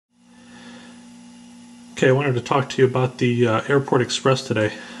Okay, I wanted to talk to you about the Airport Express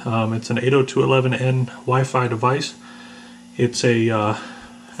today. It's an 802.11n Wi-Fi device. It's a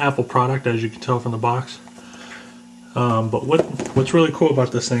Apple product, as you can tell from the box. But what's really cool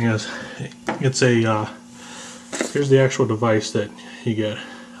about this thing is it's a here's the actual device that you get.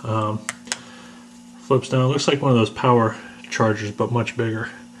 Flips down. It looks like one of those power chargers, but much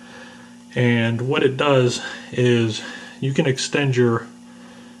bigger. And what it does is you can extend your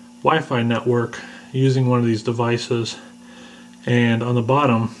Wi-Fi network using one of these devices, and on the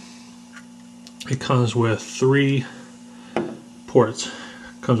bottom it comes with 3 ports. It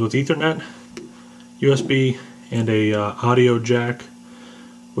comes with Ethernet, USB, and a audio jack,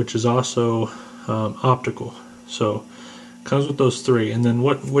 which is also optical. So it comes with those 3, and then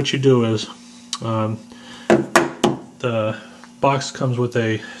what you do is the box comes with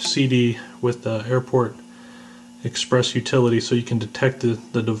a CD with the Airport Express utility, so you can detect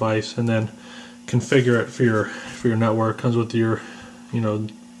the device and then configure it for your network. Comes with your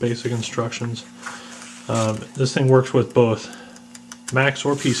basic instructions. This thing works with both Macs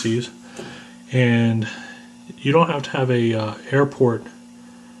or PCs, and you don't have to have a Airport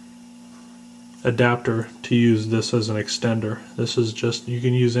adapter to use this as an extender. This is just, you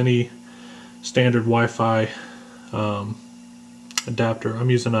can use any standard Wi-Fi adapter. I'm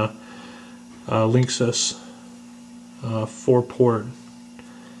using a Linksys 4-port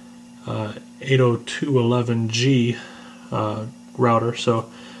 802.11g router. So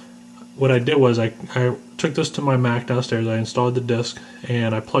what I did was I took this to my Mac downstairs, I installed the disk,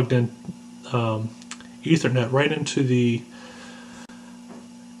 and I plugged in Ethernet right into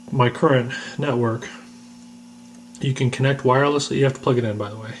my current network. You can connect wirelessly. You have to plug it in,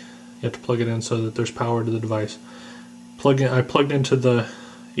 by the way. You have to plug it in so that there's power to the device. I plugged into the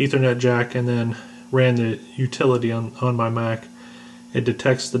Ethernet jack and then ran the utility on my Mac. It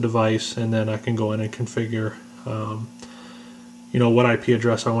detects the device, and then I can go in and configure what IP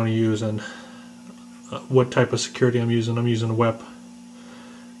address I want to use and what type of security I'm using. I'm using WEP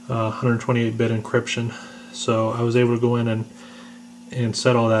 128-bit encryption, so I was able to go in and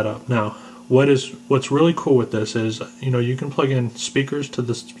set all that up. Now what's really cool with this is you can plug in speakers to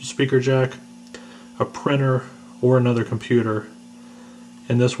the speaker jack, a printer, or another computer,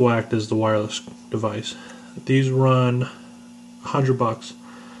 and this will act as the wireless device. These run $100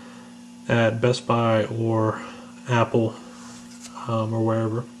 at Best Buy or Apple or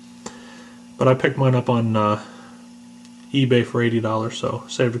wherever, but I picked mine up on eBay for $80, so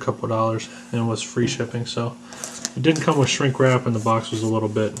saved a couple of dollars, and was free shipping. So it didn't come with shrink wrap, and the box was a little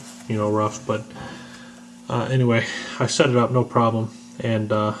bit rough, but anyway, I set it up no problem,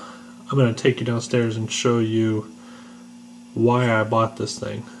 and I'm going to take you downstairs and show you why I bought this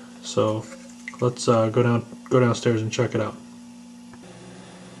thing. So let's go downstairs and check it out.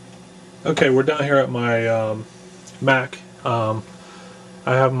 Okay, we're down here at my Mac. I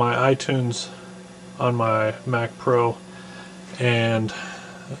have my iTunes on my Mac Pro, and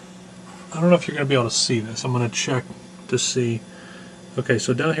I don't know if you're going to be able to see this. I'm going to check to see. Okay,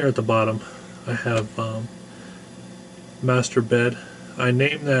 so down here at the bottom I have Master Bed. I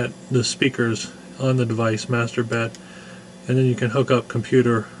named the speakers on the device Master Bed, and then you can hook up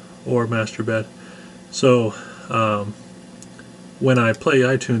computer or Master Bed. So when I play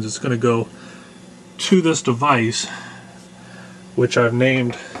iTunes, it's going to go to this device, which I've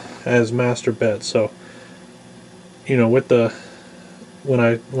named as Master Bed. So when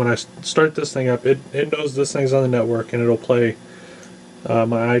I start this thing up, it knows this thing's on the network, and it'll play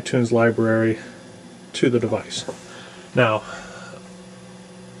my iTunes library to the device. Now,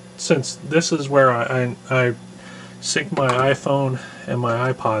 since this is where I sync my iPhone and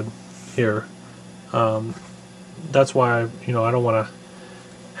my iPod here, that's why I don't want to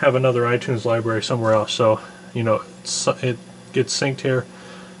have another iTunes library somewhere else. So it gets synced here,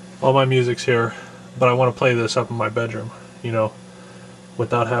 all my music's here, but I want to play this up in my bedroom,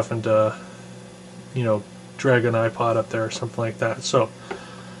 without having to drag an iPod up there or something like that. So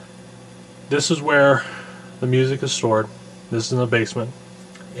this is where the music is stored. This is in the basement,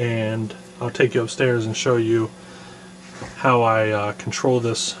 and I'll take you upstairs and show you how I control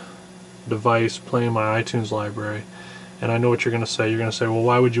this device playing my iTunes library. And I know what you're going to say. You're going to say, well,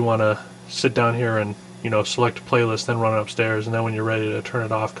 why would you want to sit down here and select a playlist, then run it upstairs, and then when you're ready to turn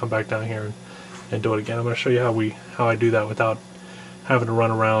it off, come back down here and do it again? I'm going to show you how I do that without having to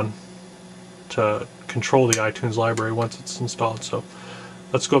run around to control the iTunes library once it's installed. So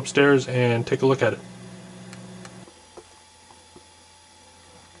let's go upstairs and take a look at it.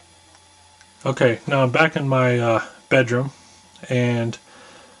 Okay, now I'm back in my bedroom, and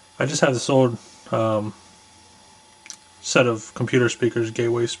I just have this old set of computer speakers,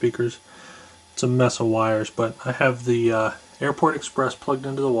 gateway speakers. it's a mess of wires, but I have the Airport Express plugged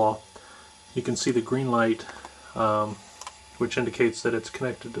into the wall. You can see the green light, which indicates that it's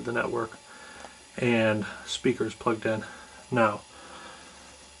connected to the network, and speakers plugged in. Now,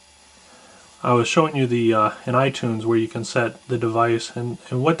 I was showing you the in iTunes where you can set the device, and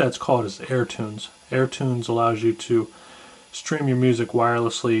what that's called is Airtunes. Airtunes allows you to stream your music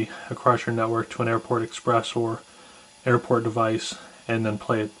wirelessly across your network to an Airport Express or Airport device, and then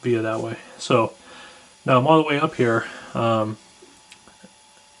play it via that way. So now I'm all the way up here. I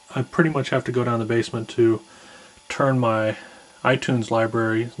pretty much have to go down the basement to turn my iTunes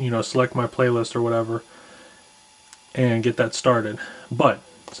library, select my playlist or whatever, and get that started. But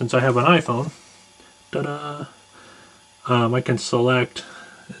since I have an iPhone, ta-da, I can select,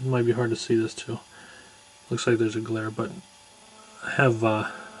 it might be hard to see this too, looks like there's a glare, but I have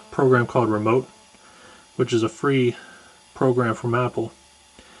a program called Remote, which is a free program from Apple.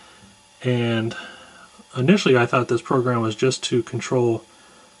 And initially I thought this program was just to control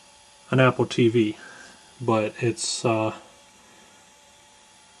an Apple TV, but it's not.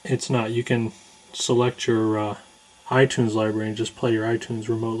 You can select your iTunes library and just play your iTunes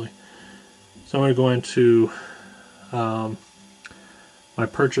remotely. So I'm going to go into my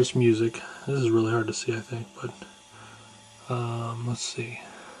purchase music. This is really hard to see, I think, but let's see.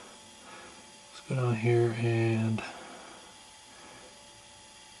 Let's go down here and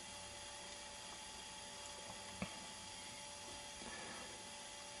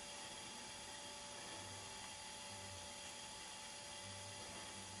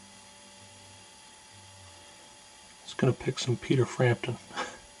going to pick some Peter Frampton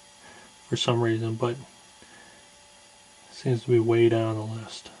for some reason, but it seems to be way down the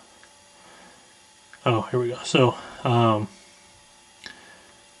list. Oh, here we go. So I'm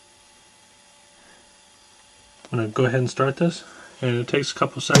going to go ahead and start this, and it takes a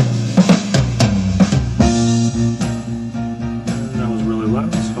couple seconds. That was really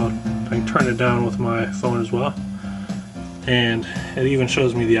loud, so I can turn it down with my phone as well. And it even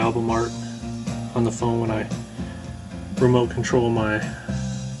shows me the album art on the phone when I remote control my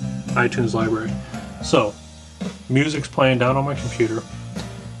iTunes library. So music's playing down on my computer,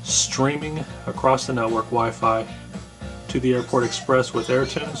 streaming across the network Wi-Fi to the Airport Express with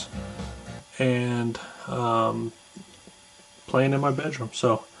Airtunes, and playing in my bedroom.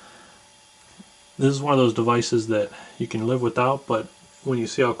 So this is one of those devices that you can live without, but when you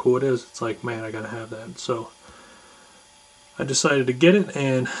see how cool it is, it's like, man, I gotta have that. So I decided to get it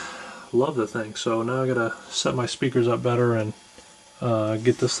and love the thing. So now I gotta set my speakers up better and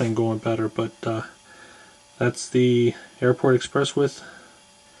get this thing going better. But that's the Airport Express with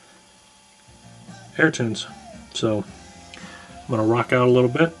Airtunes. So I'm gonna rock out a little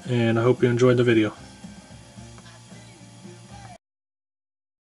bit, and I hope you enjoyed the video.